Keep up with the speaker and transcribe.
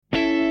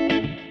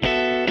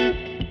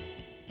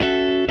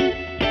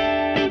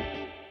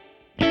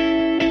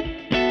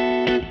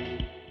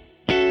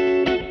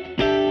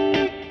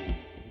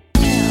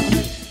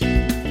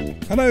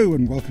Hello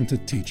and welcome to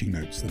Teaching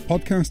Notes, the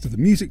podcast of the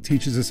Music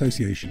Teachers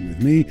Association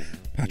with me,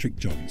 Patrick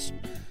Johns.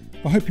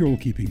 I hope you're all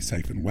keeping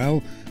safe and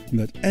well, and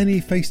that any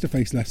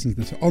face-to-face lessons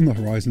that are on the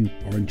horizon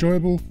are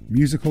enjoyable,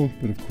 musical,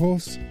 but of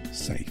course,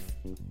 safe.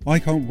 I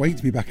can't wait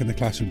to be back in the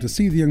classroom to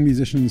see the young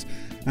musicians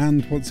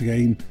and, once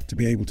again, to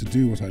be able to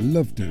do what I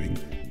love doing,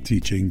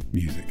 teaching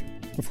music.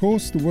 Of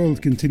course, the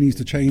world continues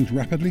to change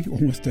rapidly,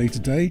 almost day to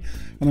day,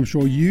 and I'm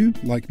sure you,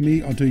 like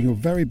me, are doing your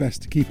very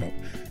best to keep up.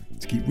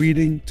 To keep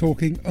reading,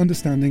 talking,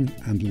 understanding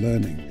and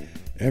learning.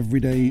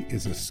 Every day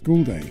is a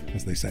school day,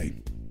 as they say.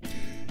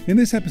 In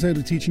this episode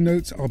of Teaching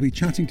Notes, I'll be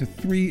chatting to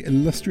three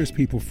illustrious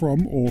people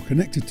from, or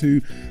connected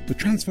to, the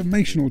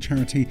transformational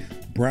charity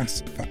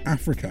Brass for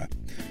Africa.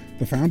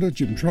 The founder,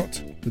 Jim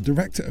Trott, the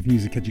Director of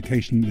Music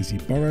Education, Lizzie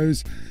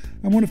Burrows,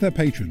 and one of their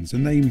patrons, a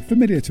name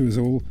familiar to us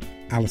all,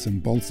 Alison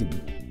Balsam.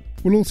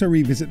 We'll also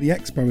revisit the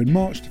Expo in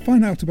March to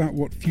find out about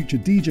what future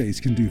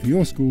DJs can do for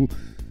your school.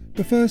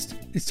 But first,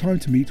 it's time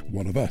to meet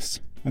one of us,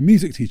 a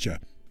music teacher.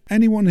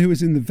 Anyone who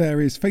is in the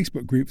various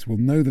Facebook groups will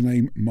know the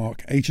name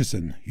Mark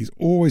Aitchison. He's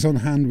always on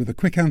hand with a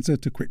quick answer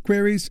to quick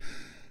queries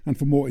and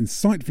for more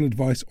insightful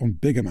advice on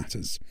bigger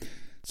matters.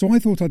 So I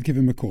thought I'd give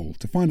him a call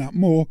to find out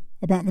more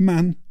about the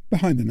man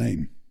behind the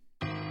name.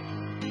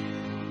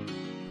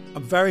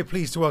 I'm very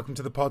pleased to welcome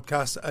to the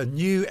podcast a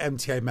new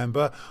MTA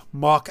member,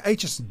 Mark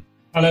Aitchison.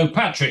 Hello,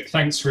 Patrick.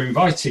 Thanks for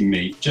inviting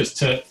me. Just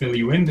to fill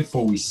you in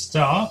before we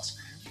start,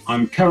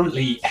 I'm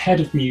currently Head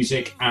of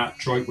Music at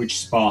Droitwich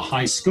Spa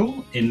High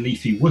School in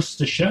Leafy,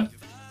 Worcestershire,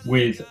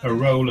 with a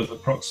role of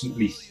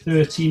approximately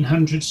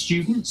 1,300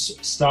 students,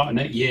 starting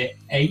at Year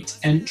 8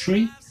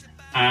 entry.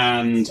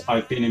 And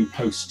I've been in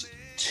post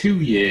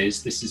 2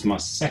 years. This is my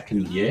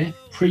second year.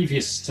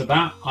 Previous to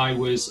that, I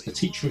was a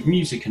teacher of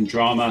music and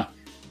drama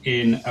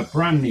in a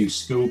brand new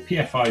school,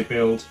 PFI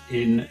build,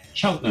 in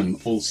Cheltenham,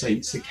 All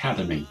Saints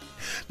Academy.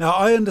 Now,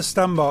 I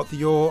understand, Mark, that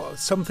you're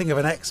something of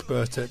an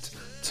expert at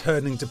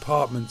turning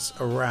departments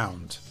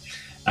around.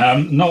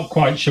 Not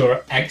quite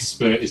sure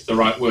expert is the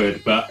right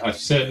word, but I've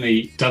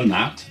certainly done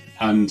that,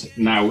 and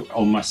now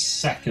on my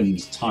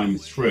second time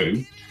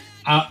through.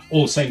 At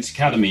All Saints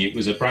Academy, it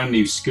was a brand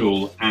new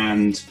school,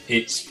 and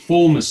its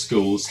former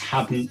schools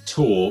hadn't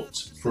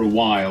taught for a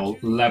while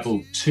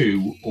level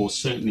 2 or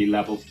certainly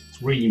level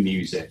 3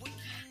 music.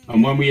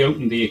 And when we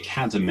opened the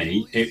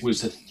academy, it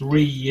was a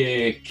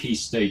 3-year Key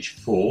Stage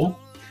 4,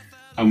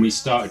 and we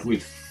started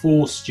with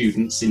 4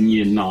 students in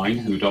Year 9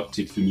 who'd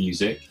opted for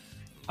music.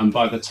 And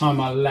by the time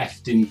I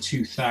left in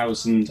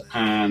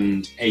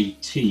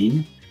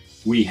 2018,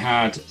 we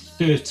had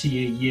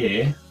 30 a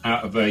year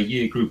out of a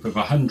year group of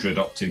 100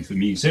 opting for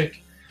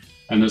music.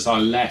 And as I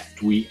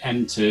left, we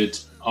entered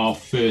our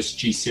first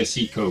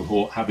GCSE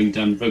cohort, having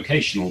done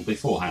vocational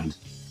beforehand.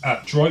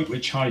 At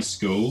Droitwich High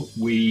School,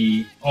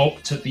 we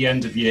opt at the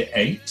end of Year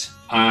 8,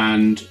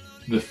 and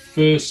the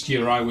first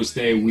year I was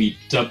there, we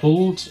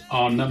doubled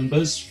our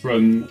numbers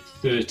from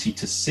 30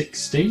 to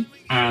 60,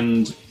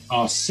 and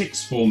our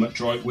sixth form at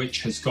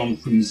Droitwich has gone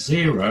from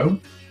 0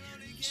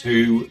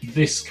 to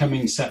this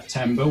coming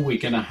September. We're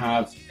going to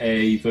have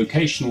a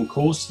vocational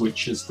course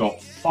which has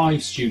got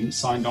 5 students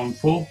signed on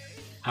for,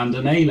 and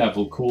an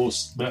A-level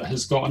course that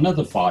has got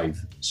another 5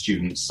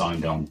 students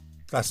signed on.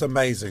 That's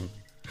amazing.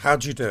 How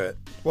do you do it?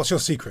 What's your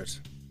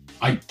secret?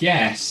 I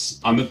guess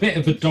I'm a bit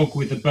of a dog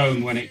with a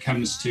bone when it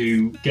comes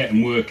to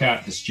getting work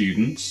out to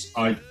students.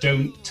 I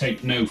don't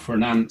take no for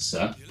an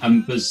answer.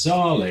 And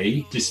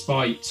bizarrely,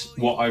 despite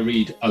what I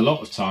read a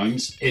lot of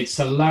times, it's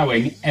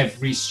allowing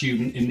every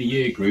student in the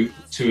year group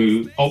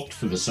to opt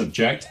for the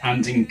subject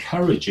and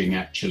encouraging,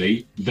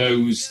 actually,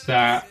 those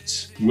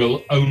that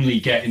will only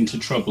get into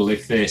trouble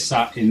if they're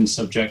sat in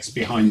subjects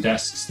behind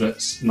desks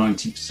that's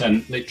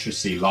 90%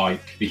 literacy,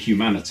 like the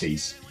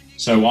humanities.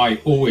 So I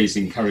always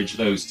encourage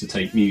those to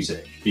take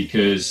music,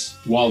 because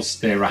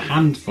whilst they're a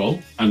handful,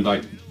 and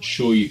I'm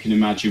sure you can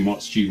imagine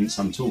what students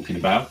I'm talking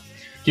about,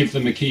 give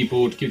them a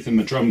keyboard, give them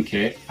a drum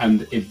kit,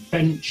 and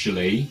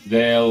eventually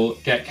they'll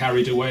get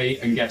carried away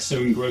and get so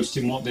engrossed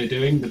in what they're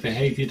doing, the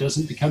behaviour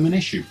doesn't become an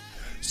issue.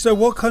 So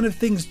what kind of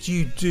things do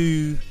you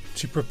do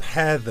to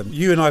prepare them?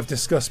 You and I have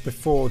discussed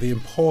before the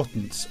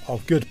importance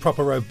of good,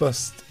 proper,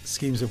 robust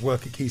schemes of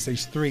work at Key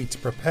Stage 3 to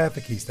prepare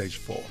for Key Stage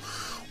 4.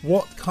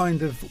 What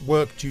kind of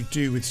work do you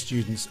do with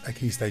students at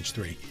Key Stage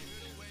 3?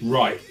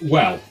 Right,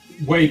 well,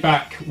 way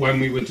back when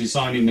we were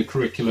designing the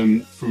curriculum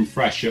from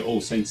fresh at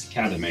All Saints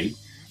Academy,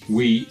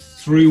 we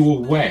threw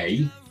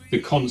away the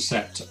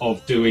concept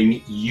of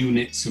doing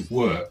units of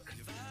work.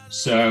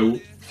 So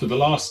for the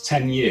last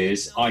 10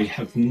 years, I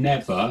have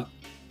never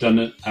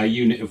done a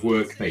unit of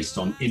work based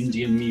on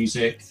Indian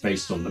music,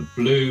 based on the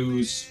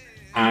blues,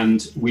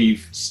 and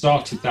we've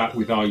started that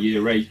with our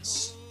Year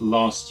 8s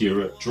last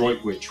year at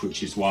Droitwich,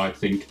 which is why I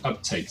think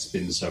uptake's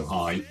been so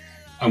high.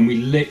 And we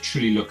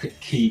literally look at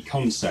key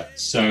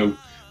concepts. So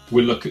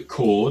we look at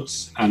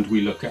chords, and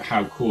we look at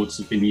how chords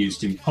have been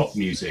used in pop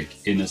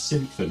music, in a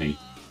symphony,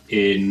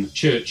 in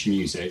church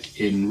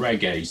music, in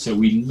reggae. So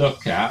we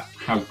look at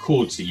how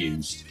chords are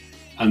used.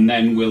 And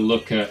then we'll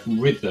look at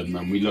rhythm,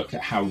 and we look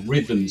at how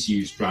rhythm's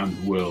used around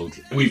the world.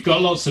 We've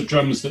got lots of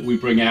drums that we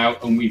bring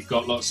out, and we've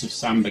got lots of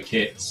samba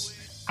kits,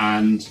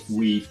 and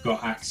we've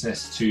got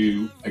access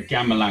to a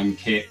gamelan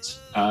kit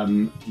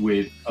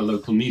with a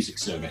local music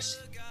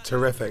service.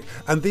 Terrific.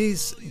 And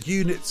these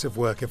units of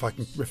work, if I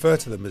can refer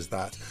to them as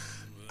that,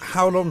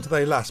 how long do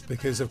they last?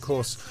 Because, of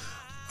course,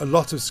 a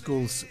lot of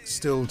schools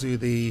still do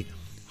the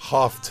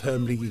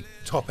half-termly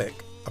topic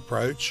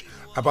approach,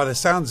 and by the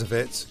sounds of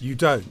it, you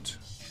don't.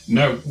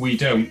 No, we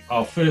don't.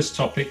 Our first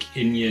topic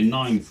in Year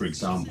 9, for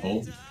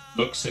example,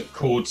 looks at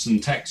chords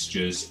and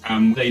textures,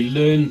 and they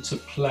learn to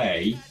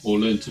play or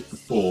learn to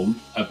perform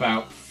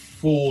about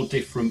 4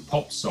 different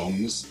pop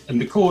songs, and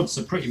the chords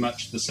are pretty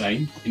much the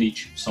same in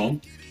each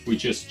song. We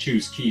just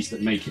choose keys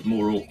that make it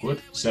more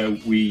awkward. So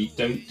we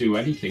don't do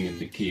anything in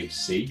the key of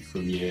C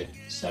from Year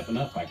 7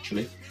 up,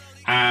 actually.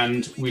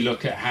 And we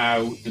look at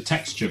how the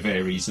texture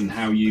varies and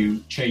how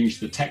you change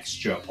the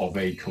texture of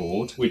a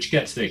chord, which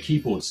gets their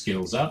keyboard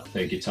skills up,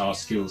 their guitar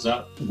skills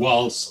up,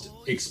 whilst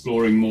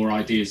exploring more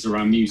ideas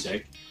around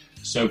music.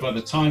 So by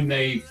the time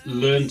they've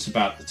learnt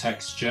about the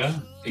texture,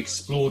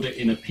 explored it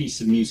in a piece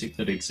of music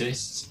that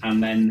exists,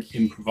 and then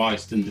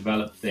improvised and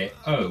developed their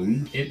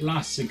own, it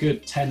lasts a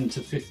good 10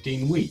 to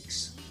 15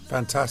 weeks.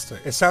 Fantastic.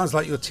 It sounds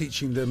like you're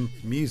teaching them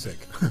music.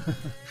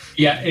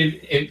 Yeah,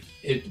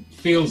 it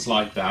feels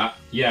like that.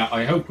 Yeah,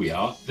 I hope we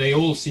are. They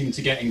all seem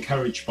to get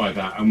encouraged by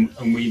that,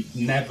 and we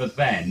never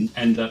then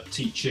end up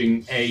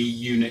teaching a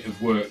unit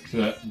of work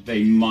that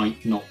they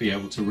might not be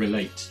able to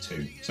relate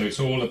to. So it's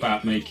all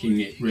about making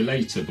it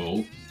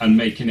relatable and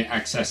making it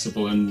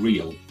accessible and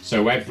real.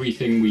 So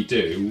everything we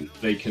do,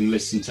 they can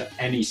listen to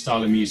any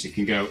style of music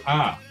and go,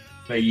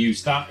 they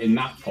used that in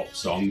that pop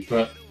song,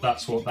 but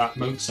that's what that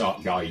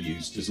Mozart guy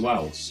used as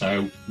well.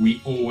 So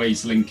we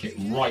always link it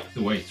right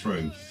the way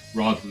through,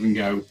 rather than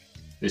go,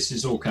 this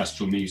is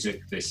orchestral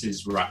music, this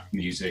is rap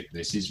music,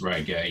 this is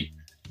reggae.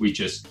 We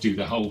just do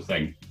the whole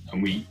thing,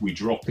 and we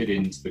drop it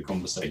into the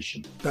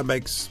conversation. That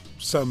makes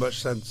so much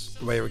sense,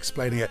 the way you're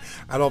explaining it.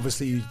 And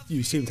obviously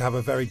you seem to have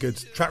a very good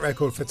track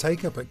record for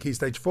take-up at Key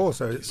Stage 4,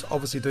 so it's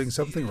obviously doing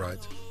something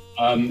right.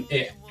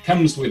 It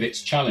comes with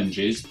its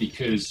challenges,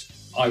 because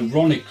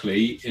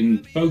ironically,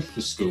 in both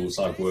the schools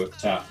I've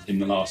worked at in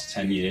the last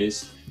 10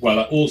 years, well,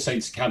 at All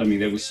Saints Academy,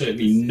 there was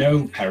certainly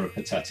no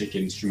peripatetic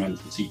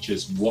instrumental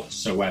teachers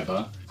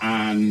whatsoever.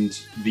 And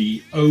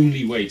the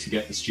only way to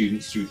get the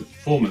students through the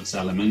performance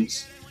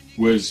elements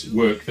was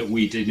work that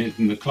we did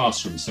in the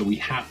classroom. So we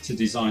had to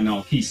design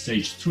our Key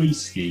Stage 3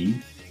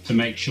 scheme to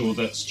make sure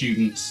that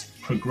students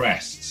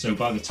progressed. So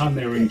by the time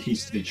they were in Key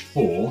Stage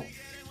 4,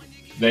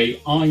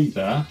 they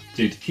either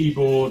did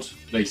keyboard,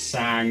 they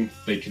sang,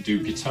 they could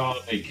do guitar,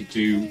 they could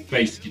do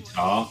bass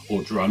guitar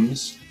or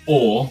drums,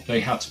 or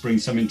they had to bring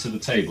something to the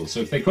table. So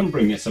if they couldn't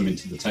bring something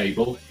to the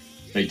table,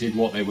 they did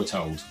what they were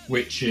told,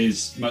 which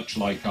is much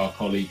like our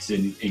colleagues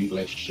in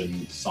English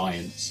and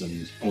science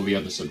and all the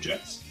other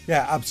subjects.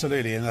 Yeah,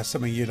 absolutely. And that's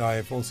something you and I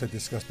have also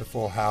discussed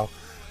before, how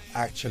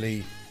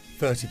actually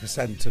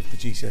 30% of the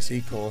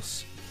GCSE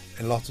course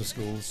in a lot of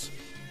schools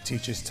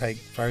teachers take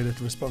very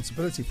little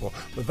responsibility for.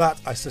 But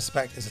that, I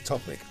suspect, is a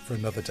topic for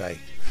another day.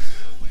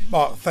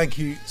 Mark, thank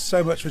you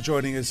so much for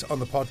joining us on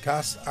the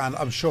podcast, and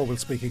I'm sure we'll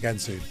speak again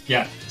soon.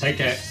 Yeah, take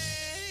care.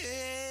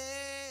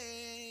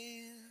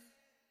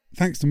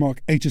 Thanks to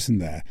Mark Aitchison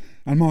there.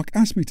 And Mark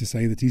asked me to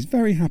say that he's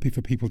very happy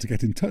for people to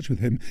get in touch with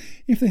him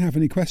if they have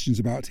any questions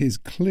about his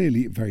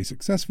clearly very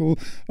successful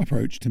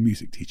approach to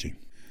music teaching.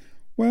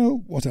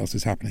 Well, what else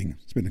is happening?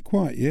 It's been a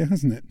quiet year,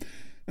 hasn't it?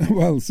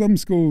 Well, some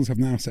schools have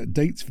now set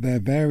dates for their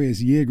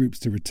various year groups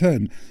to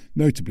return,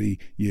 notably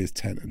years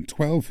 10 and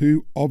 12,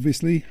 who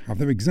obviously have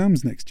their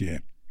exams next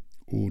year.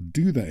 Or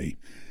do they?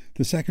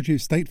 The Secretary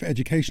of State for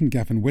Education,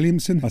 Gavin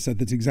Williamson, has said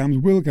that exams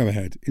will go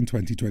ahead in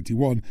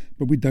 2021,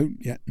 but we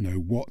don't yet know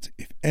what,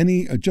 if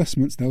any,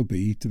 adjustments there'll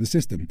be to the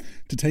system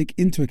to take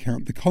into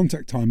account the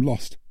contact time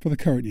lost for the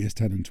current years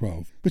 10 and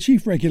 12. The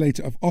Chief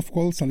Regulator of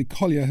Ofqual, Sally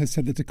Collier, has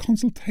said that a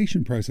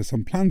consultation process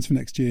on plans for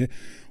next year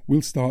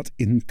will start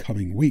in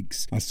coming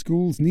weeks, as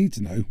schools need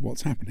to know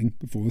what's happening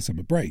before the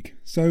summer break.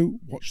 So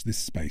watch this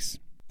space.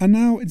 And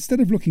now,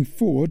 instead of looking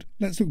forward,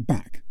 let's look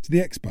back to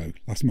the Expo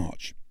last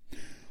March.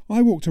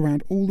 I walked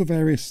around all the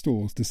various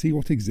stores to see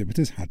what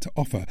exhibitors had to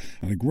offer,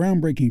 and a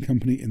groundbreaking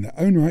company in their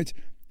own right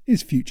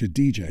is Future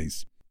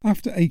DJs.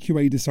 After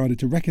AQA decided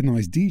to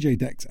recognise DJ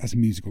decks as a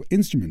musical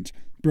instrument,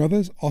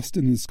 brothers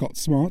Austin and Scott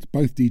Smart,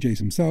 both DJs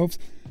themselves,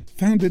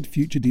 founded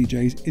Future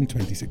DJs in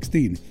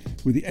 2016,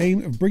 with the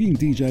aim of bringing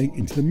DJ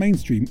into the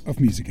mainstream of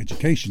music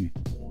education.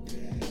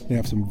 They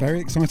have some very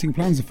exciting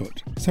plans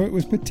afoot, so it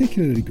was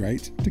particularly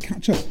great to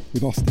catch up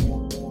with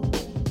Austin.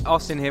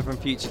 Austin here from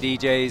Future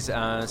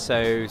DJs.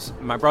 So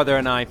my brother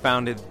and I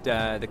founded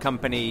the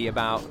company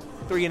about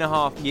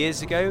 3.5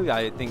 years ago.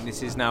 I think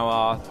this is now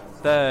our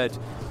third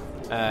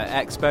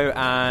expo,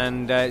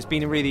 and it's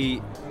been a really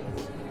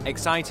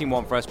exciting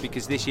one for us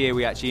because this year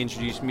we actually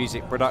introduced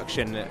music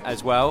production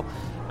as well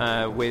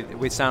with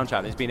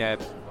Soundtrap.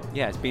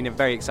 It's been a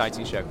very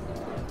exciting show.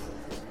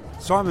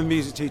 So I'm a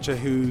music teacher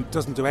who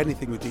doesn't do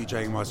anything with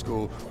DJing in my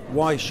school.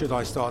 Why should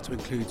I start to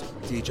include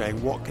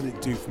DJing? What can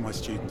it do for my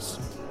students?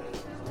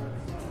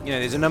 You know,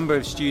 there's a number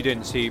of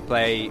students who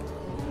play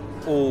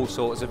all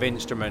sorts of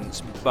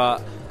instruments, but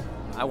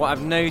what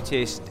I've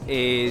noticed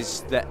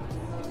is that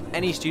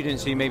any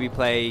students who maybe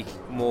play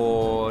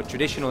more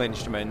traditional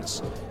instruments,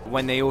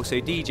 when they also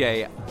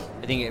DJ,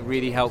 I think it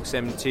really helps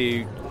them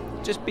to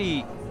just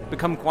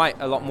become quite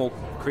a lot more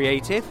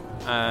creative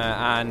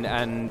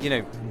and you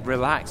know,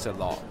 relax a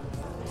lot.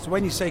 So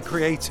when you say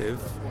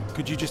creative,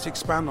 could you just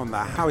expand on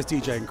that? How is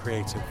DJing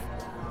creative?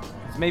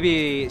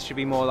 Maybe it should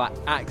be more like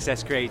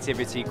access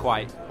creativity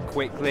quite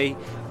quickly.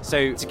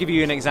 So to give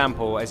you an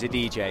example, as a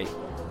DJ,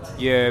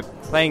 you're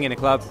playing in a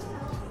club,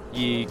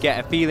 you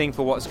get a feeling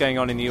for what's going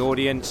on in the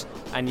audience,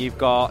 and you've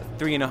got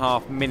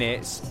 3.5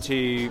 minutes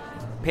to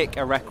pick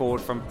a record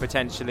from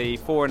potentially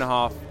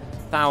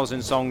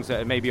 4,500 songs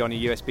that are maybe on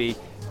a USB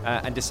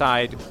and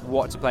decide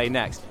what to play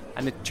next.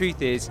 And the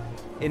truth is,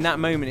 in that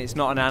moment, it's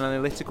not an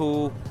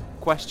analytical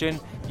question.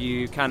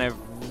 You kind of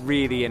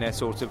really in a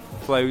sort of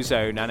flow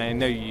zone, and I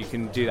know you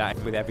can do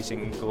that with every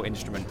single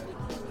instrument.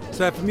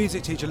 So if a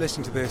music teacher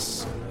listening to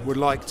this would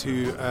like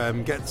to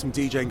get some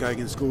DJing going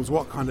in schools,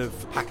 what kind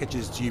of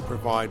packages do you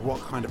provide?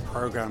 What kind of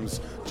programs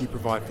do you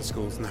provide for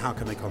schools, and how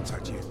can they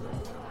contact you?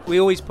 We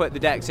always put the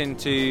decks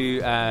into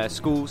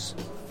schools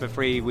for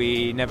free.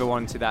 We never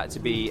wanted that to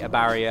be a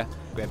barrier.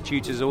 We have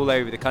tutors all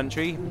over the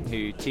country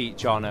who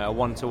teach on a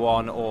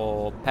one-to-one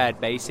or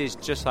paired basis,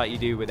 just like you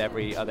do with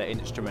every other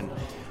instrument.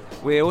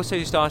 We're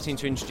also starting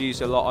to introduce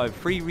a lot of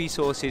free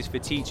resources for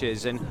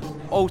teachers, and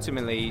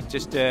ultimately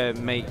just to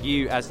make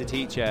you as the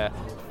teacher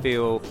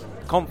feel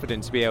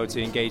confident to be able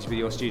to engage with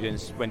your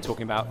students when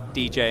talking about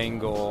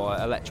DJing or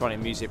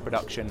electronic music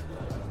production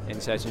in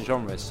certain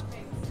genres.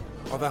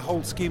 Are there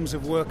whole schemes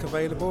of work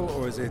available,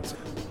 or is it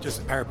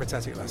just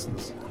peripatetic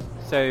lessons?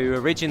 So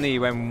originally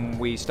when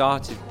we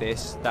started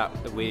this, that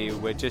we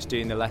were just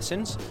doing the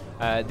lessons.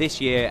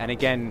 This year, and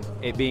again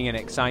it being an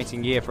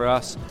exciting year for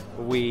us,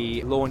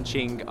 we're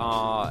launching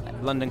our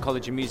London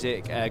College of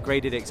Music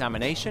graded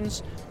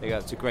examinations. They go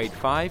up to grade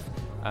 5.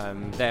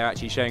 They're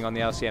actually showing on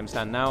the LCM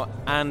stand now,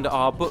 and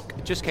our book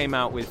just came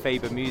out with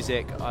Faber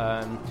Music,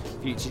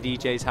 Future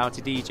DJs How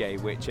to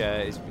DJ, which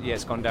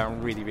it's gone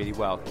down really, really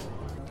well.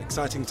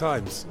 Exciting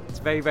times. It's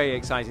a very, very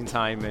exciting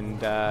time, and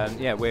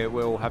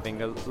we're all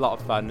having a lot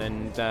of fun.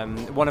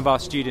 And one of our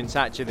students,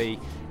 actually,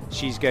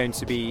 she's going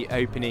to be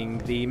opening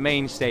the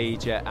main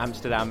stage at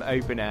Amsterdam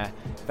Open Air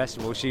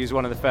Festival. She was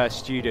one of the first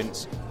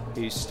students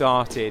who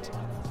started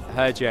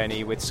her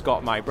journey with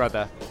Scott, my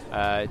brother,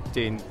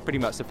 doing pretty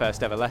much the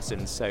first ever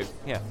lessons. So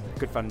yeah,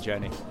 good fun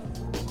journey.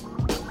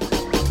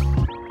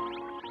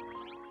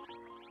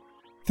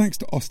 Thanks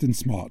to Austin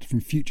Smart from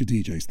Future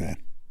DJs there.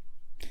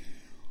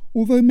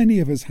 Although many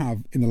of us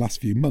have, in the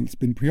last few months,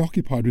 been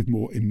preoccupied with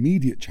more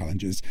immediate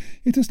challenges,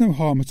 it does no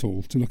harm at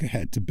all to look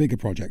ahead to bigger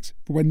projects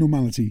for when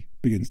normality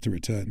begins to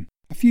return.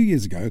 A few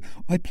years ago,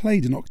 I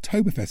played an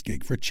Oktoberfest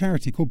gig for a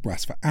charity called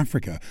Brass for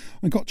Africa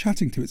and got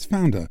chatting to its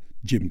founder,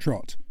 Jim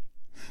Trott.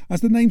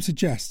 As the name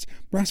suggests,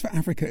 Brass for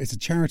Africa is a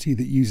charity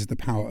that uses the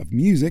power of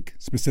music,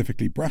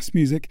 specifically brass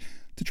music,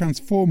 to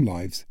transform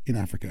lives in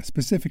Africa,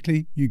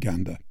 specifically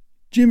Uganda.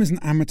 Jim is an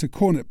amateur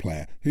cornet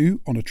player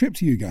who, on a trip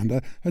to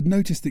Uganda, had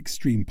noticed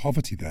extreme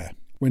poverty there.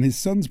 When his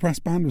son's brass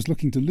band was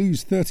looking to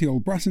lose 30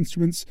 old brass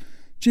instruments,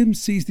 Jim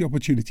seized the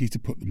opportunity to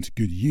put them to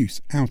good use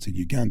out in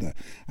Uganda.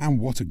 And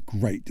what a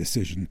great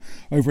decision.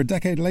 Over a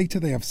decade later,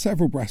 they have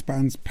several brass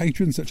bands,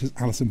 patrons such as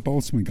Alison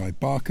Balsam and Guy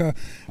Barker,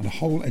 and a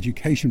whole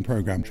education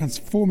programme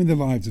transforming the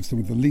lives of some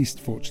of the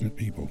least fortunate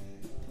people.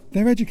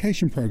 Their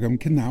education programme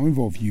can now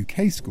involve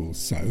UK schools,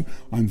 so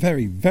I'm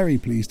very, very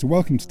pleased to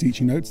welcome to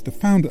Teaching Notes the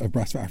founder of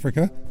Brass for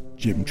Africa,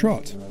 Jim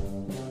Trott.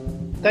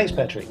 Thanks,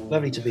 Patrick.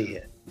 Lovely to be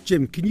here.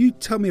 Jim, can you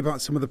tell me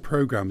about some of the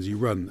programmes you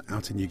run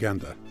out in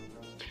Uganda?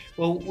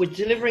 Well, we're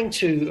delivering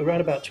to around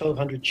about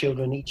 1,200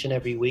 children each and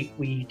every week.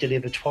 We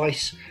deliver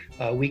twice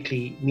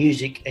weekly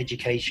music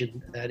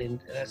education,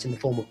 that's in the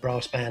form of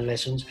brass band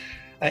lessons.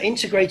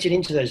 Integrated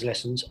into those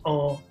lessons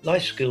are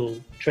life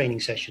skill training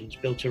sessions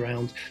built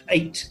around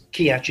 8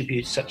 key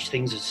attributes, such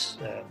things as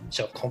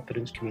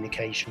self-confidence,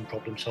 communication,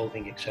 problem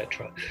solving,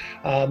 etc.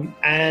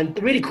 And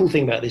the really cool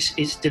thing about this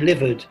is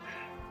delivered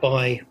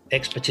by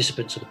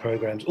ex-participants of the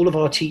programs, all of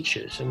our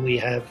teachers, and we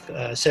have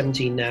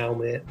 17 now, and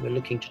we're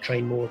looking to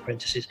train more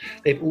apprentices.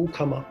 They've all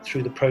come up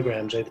through the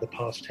programs over the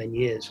past 10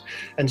 years.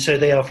 And so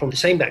they are from the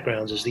same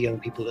backgrounds as the young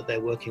people that they're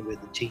working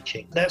with and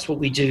teaching. That's what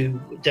we do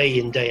day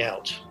in, day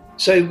out.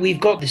 So we've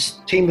got this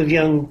team of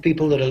young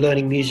people that are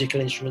learning musical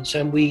instruments,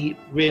 and we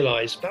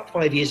realised about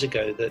 5 years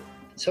ago that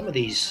some of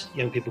these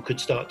young people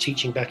could start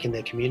teaching back in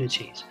their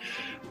communities.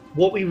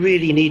 What we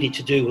really needed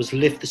to do was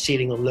lift the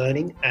ceiling on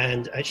learning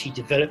and actually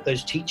develop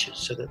those teachers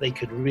so that they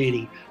could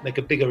really make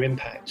a bigger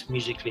impact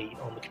musically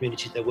on the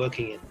communities they're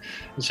working in.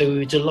 And so we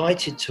were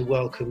delighted to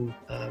welcome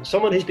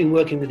someone who's been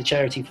working with the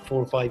charity for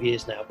 4 or 5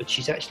 years now, but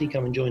she's actually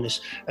come and joined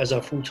us as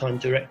our full-time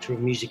Director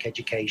of Music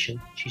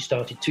Education. She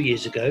started 2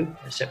 years ago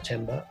in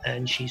September,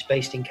 and she's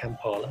based in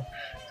Kampala,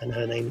 and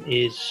her name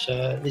is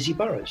Lizzie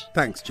Burrows.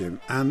 Thanks, Jim.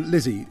 And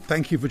Lizzie,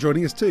 thank you for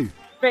joining us too.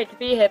 Great to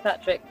be here,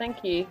 Patrick.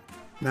 Thank you.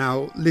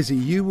 Now, Lizzie,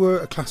 you were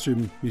a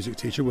classroom music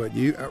teacher, weren't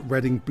you, at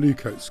Reading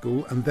Bluecoat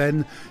School, and then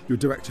you were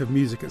Director of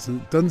Music at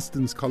St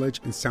Dunstan's College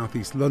in South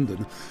East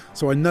London.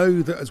 So I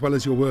know that as well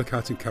as your work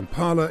out in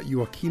Kampala,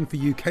 you are keen for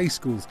UK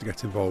schools to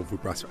get involved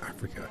with Brass for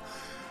Africa,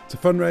 to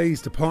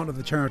fundraise, to partner with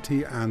the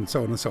charity, and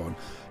so on and so on.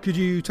 Could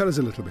you tell us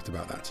a little bit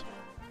about that?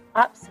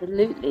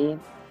 Absolutely.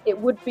 It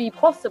would be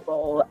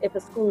possible if a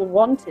school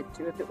wanted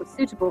to, if it was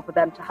suitable for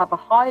them to have a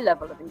high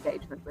level of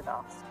engagement with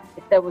us.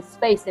 If there was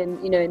space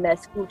in their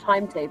school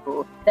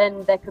timetable,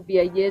 then there could be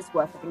a year's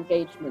worth of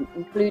engagement,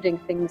 including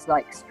things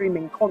like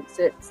streaming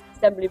concerts,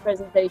 assembly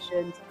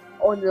presentations,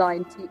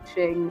 online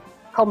teaching,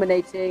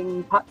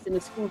 culminating perhaps in a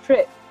school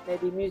trip.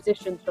 Maybe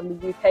musicians from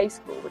the UK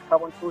school would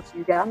come on tour to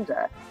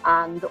Uganda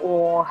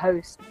or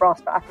host Brass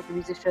for Africa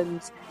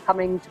musicians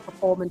coming to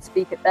perform and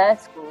speak at their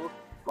school.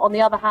 On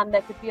the other hand,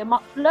 there could be a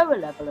much lower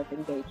level of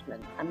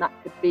engagement, and that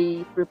could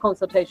be through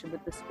consultation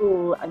with the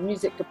school and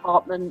music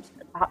department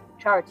and perhaps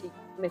the charity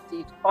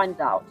committee to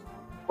find out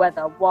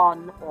whether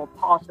one or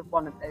part of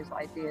one of those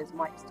ideas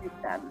might suit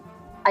them.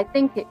 I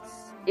think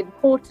it's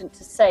important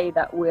to say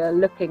that we're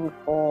looking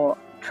for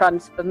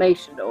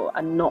transformational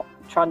and not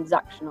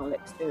transactional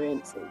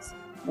experiences.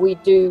 We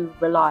do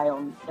rely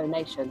on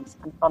donations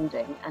and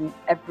funding, and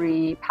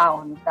every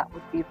pound that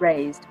would be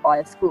raised by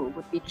a school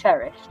would be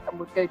cherished and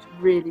would go to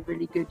really,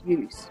 really good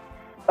use.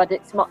 But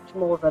it's much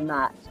more than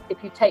that.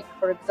 If you take,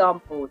 for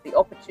example, the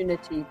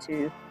opportunity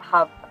to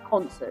have a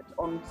concert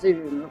on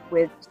Zoom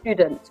with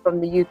students from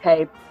the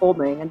UK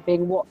performing and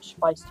being watched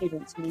by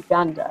students in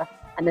Uganda,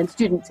 and then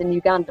students in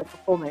Uganda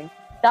performing,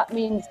 that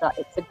means that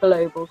it's a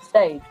global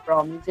stage for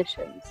our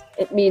musicians.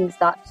 It means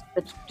that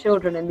the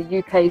children in the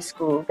UK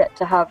school get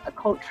to have a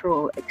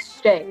cultural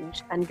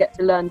exchange and get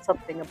to learn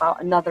something about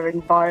another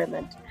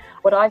environment.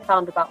 What I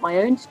found about my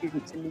own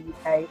students in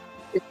the UK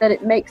is that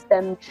it makes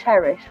them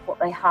cherish what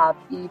they have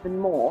even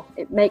more.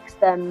 It makes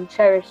them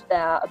cherish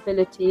their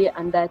ability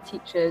and their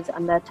teachers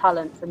and their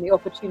talents and the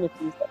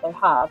opportunities that they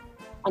have.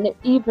 And it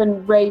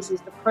even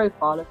raises the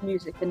profile of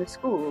music in the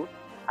school.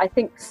 I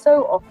think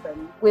so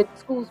often, with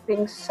schools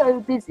being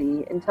so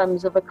busy in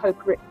terms of a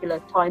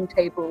co-curricular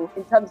timetable,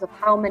 in terms of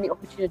how many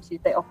opportunities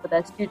they offer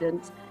their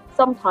students,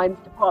 sometimes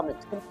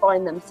departments can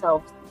find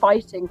themselves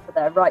fighting for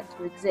their right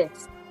to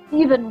exist,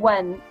 even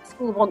when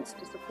school wants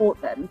to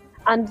support them.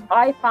 And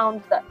I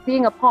found that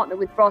being a partner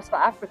with Brass for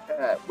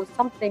Africa was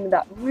something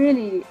that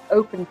really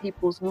opened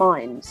people's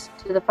minds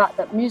to the fact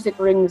that music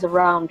rings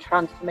around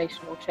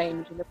transformational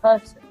change in a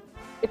person.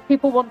 If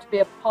people want to be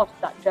a part of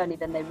that journey,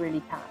 then they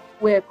really can.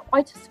 We're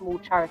quite a small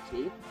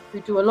charity who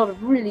do a lot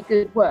of really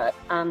good work,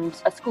 and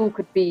a school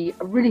could be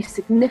a really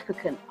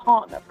significant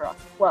partner for us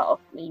as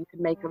well. You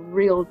can make a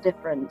real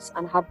difference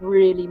and have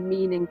really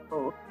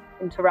meaningful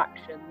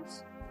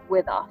interactions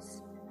with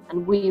us,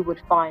 and we would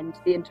find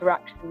the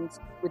interactions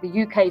with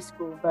the UK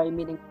school very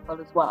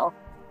meaningful as well.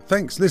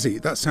 Thanks, Lizzie.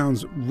 That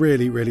sounds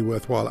really, really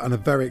worthwhile and a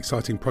very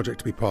exciting project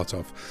to be part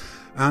of.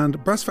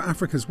 And Brass for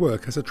Africa's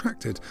work has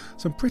attracted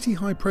some pretty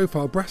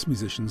high-profile brass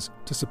musicians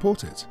to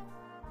support it.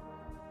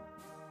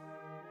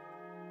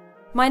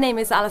 My name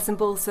is Alison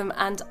Balsam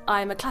and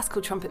I'm a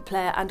classical trumpet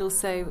player and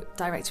also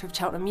director of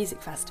Cheltenham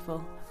Music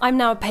Festival. I'm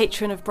now a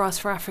patron of Brass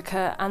for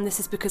Africa, and this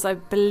is because I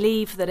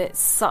believe that it's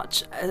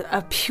such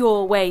a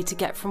pure way to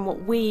get from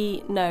what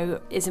we know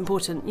is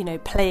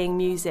important, playing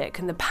music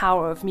and the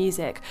power of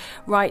music,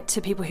 right to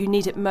people who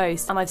need it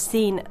most. And I've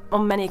seen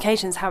on many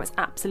occasions how it's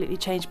absolutely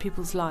changed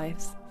people's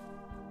lives.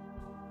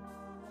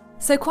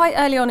 So quite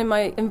early on in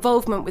my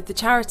involvement with the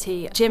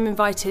charity, Jim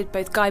invited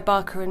both Guy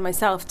Barker and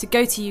myself to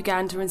go to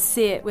Uganda and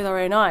see it with our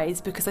own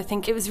eyes, because I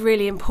think it was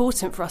really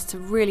important for us to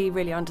really,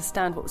 really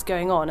understand what was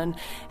going on and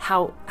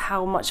how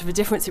much of a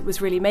difference it was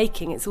really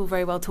making. It's all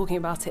very well talking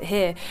about it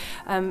here.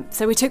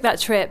 So we took that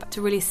trip to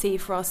really see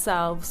for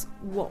ourselves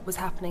what was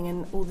happening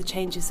and all the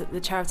changes that the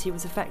charity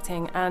was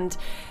affecting. And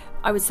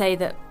I would say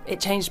that it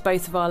changed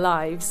both of our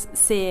lives,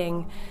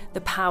 seeing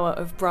the power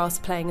of brass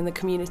playing in the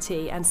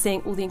community and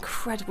seeing all the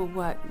incredible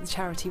work that the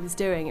charity was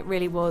doing. It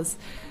really was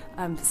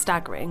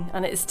staggering,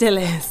 and it still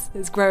is.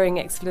 It's growing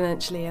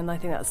exponentially, and I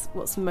think that's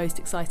what's most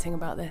exciting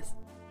about this.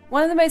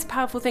 One of the most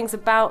powerful things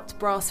about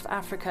Brass for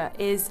Africa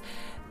is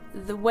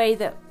the way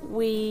that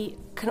we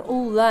can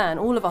all learn.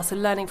 All of us are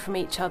learning from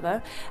each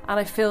other, and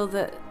I feel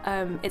that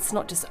it's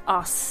not just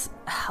us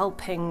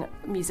helping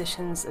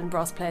musicians and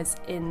brass players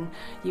in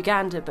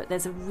Uganda, but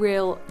there's a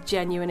real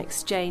genuine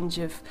exchange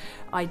of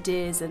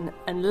ideas and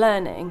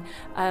learning,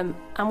 and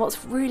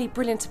what's really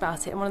brilliant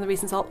about it, and one of the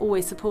reasons I'll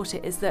always support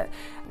it, is that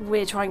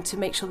we're trying to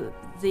make sure that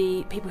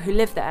the people who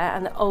live there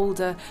and the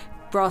older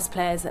brass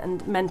players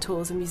and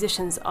mentors and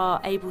musicians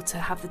are able to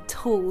have the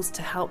tools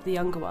to help the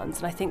younger ones.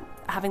 And I think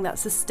having that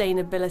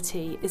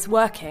sustainability is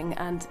working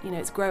and,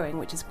 it's growing,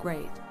 which is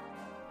great.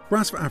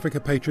 Brass for Africa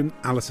patron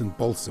Alison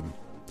Balsam.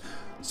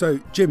 So,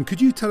 Jim,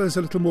 could you tell us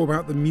a little more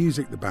about the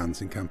music the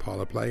bands in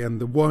Kampala play and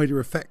the wider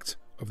effect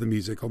of the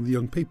music on the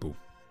young people?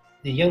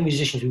 The young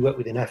musicians we work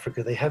with in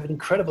Africa, they have an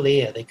incredible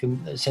ear. They can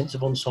a sense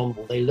of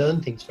ensemble. They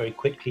learn things very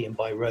quickly and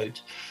by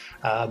rote.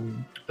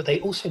 But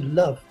they also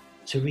love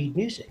to read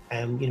music.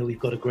 And, we've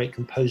got a great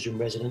composer in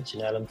residence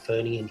in Alan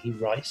Fernie, and he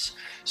writes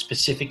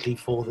specifically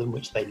for them,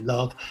 which they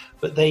love.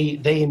 But they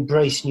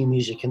embrace new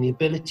music, and the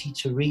ability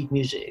to read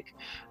music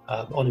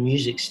on a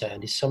music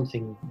stand is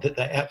something that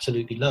they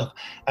absolutely love.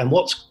 And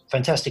what's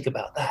fantastic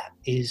about that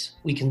is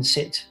we can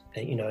sit,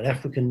 an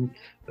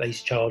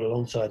African-based child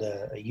alongside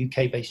a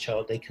UK-based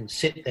child. They can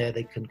sit there,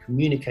 they can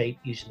communicate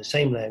using the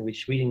same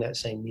language, reading that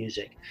same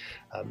music.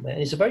 And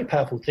it's a very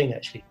powerful thing,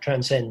 actually. It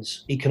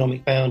transcends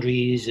economic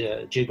boundaries,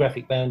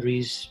 geographic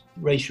boundaries,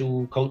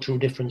 racial, cultural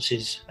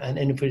differences. And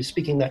if we're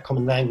speaking that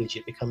common language,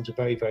 it becomes a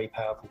very, very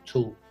powerful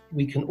tool.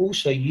 We can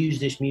also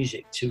use this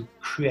music to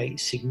create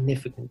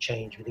significant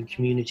change within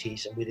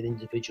communities and within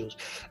individuals.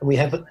 And we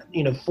have,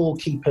 4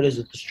 key pillars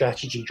of the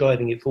strategy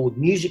driving it forward.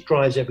 Music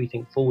drives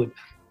everything forward,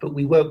 but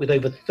we work with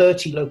over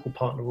 30 local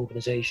partner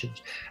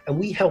organisations, and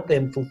we help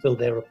them fulfil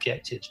their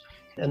objectives.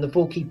 And the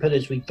 4 key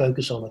pillars we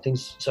focus on are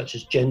things such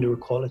as gender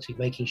equality,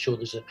 making sure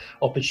there's an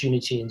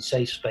opportunity and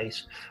safe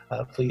space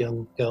for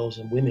young girls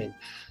and women,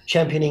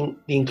 championing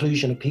the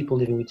inclusion of people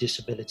living with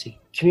disability,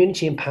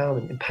 community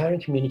empowerment,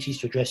 empowering communities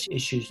to address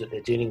issues that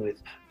they're dealing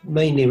with,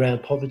 mainly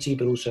around poverty,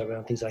 but also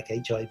around things like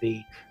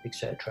HIV,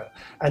 etc.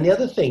 And the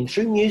other thing,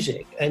 through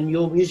music, and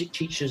your music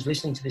teachers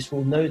listening to this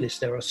will know this,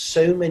 there are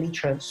so many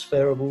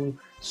transferable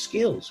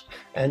skills.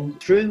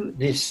 And through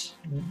this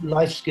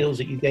life skills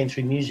that you gain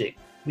through music,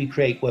 we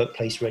create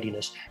workplace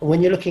readiness. And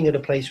when you're looking at a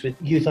place with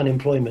youth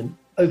unemployment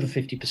over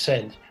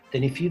 50%,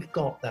 then if you've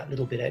got that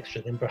little bit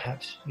extra, then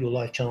perhaps your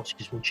life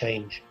chances will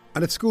change.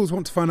 And if schools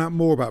want to find out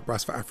more about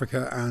Brass for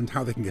Africa and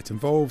how they can get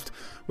involved,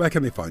 where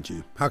can they find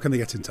you? How can they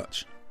get in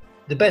touch?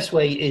 The best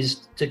way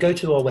is to go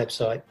to our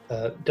website,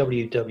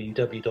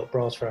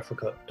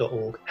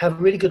 www.brassforafrica.org, have a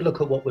really good look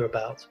at what we're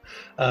about,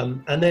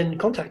 and then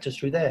contact us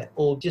through there,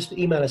 or just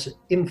email us at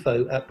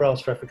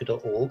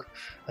info@brassforafrica.org,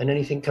 and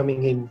anything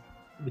coming in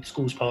with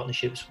schools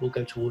partnerships will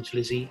go towards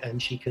Lizzie,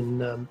 and she can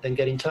then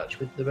get in touch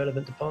with the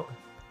relevant department.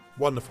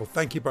 Wonderful.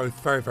 Thank you both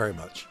very, very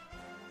much.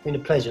 It's been a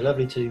pleasure.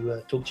 Lovely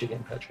to talk to you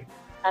again, Patrick.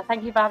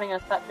 Thank you for having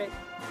us, Patrick.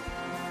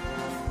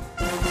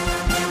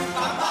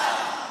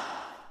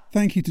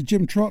 Thank you to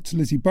Jim Trott,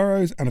 Lizzie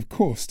Burrows, and of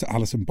course to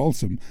Alison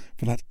Balsam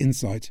for that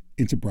insight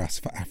into Brass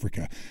for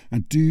Africa.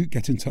 And do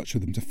get in touch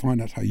with them to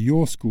find out how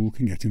your school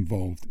can get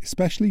involved,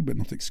 especially but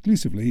not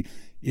exclusively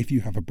if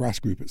you have a brass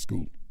group at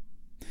school.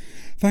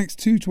 Thanks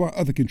too to our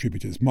other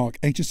contributors,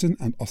 Mark Aitchison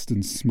and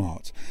Austin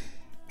Smart.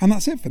 And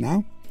that's it for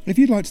now. If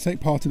you'd like to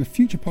take part in a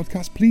future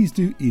podcast, please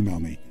do email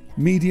me,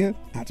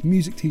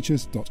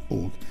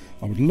 media@musicteachers.org.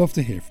 I would love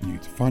to hear from you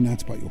to find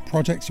out about your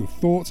projects, your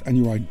thoughts and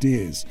your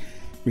ideas.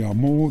 We are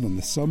more than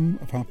the sum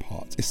of our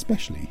parts,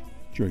 especially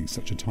during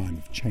such a time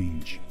of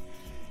change.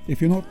 If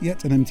you're not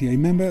yet an MTA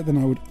member, then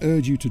I would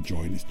urge you to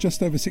join. It's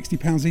just over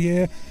 £60 a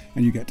year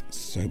and you get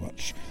so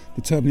much.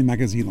 The Termini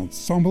Magazine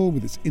Ensemble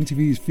with its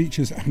interviews,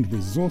 features and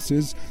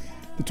resources,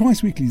 the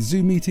twice-weekly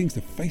Zoom meetings,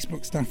 the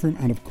Facebook staff room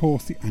and of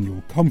course the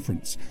annual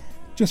conference.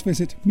 Just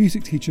visit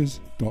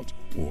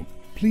musicteachers.org.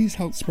 Please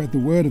help spread the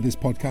word of this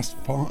podcast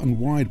far and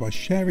wide by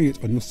sharing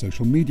it on your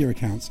social media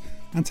accounts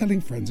and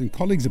telling friends and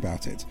colleagues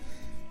about it.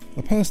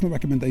 A personal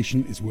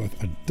recommendation is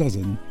worth a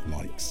dozen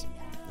likes.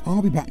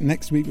 I'll be back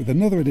next week with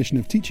another edition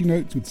of Teaching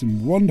Notes with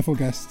some wonderful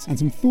guests and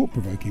some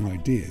thought-provoking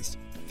ideas.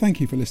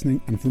 Thank you for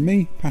listening, and from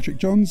me, Patrick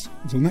Johns,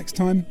 until next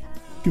time,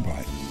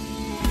 goodbye.